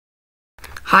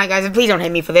Hi guys, and please don't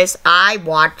hate me for this. I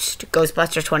watched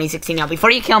Ghostbusters 2016. Now,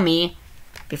 before you kill me,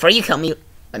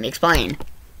 let me explain.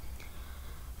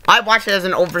 I watched it as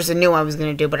an old versus new I was going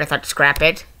to do, but I thought to scrap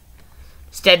it.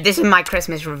 Instead, this is my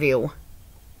Christmas review.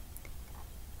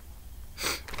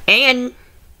 And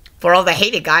for all the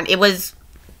hate it got, it was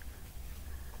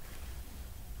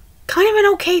kind of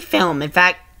an okay film. In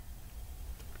fact,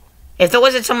 if there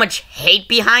wasn't so much hate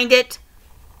behind it,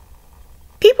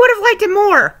 people would have liked it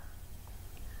more.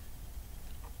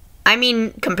 I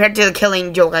mean, compared to the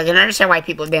killing joke, I can understand why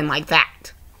people didn't like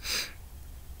that.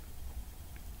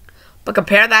 But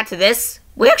compare that to this,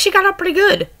 we actually got out pretty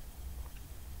good. In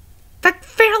fact,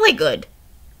 fairly good.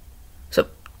 So,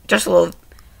 just a little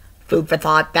food for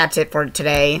thought. That's it for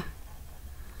today.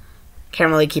 Can't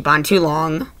really keep on too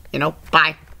long.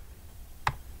 Bye.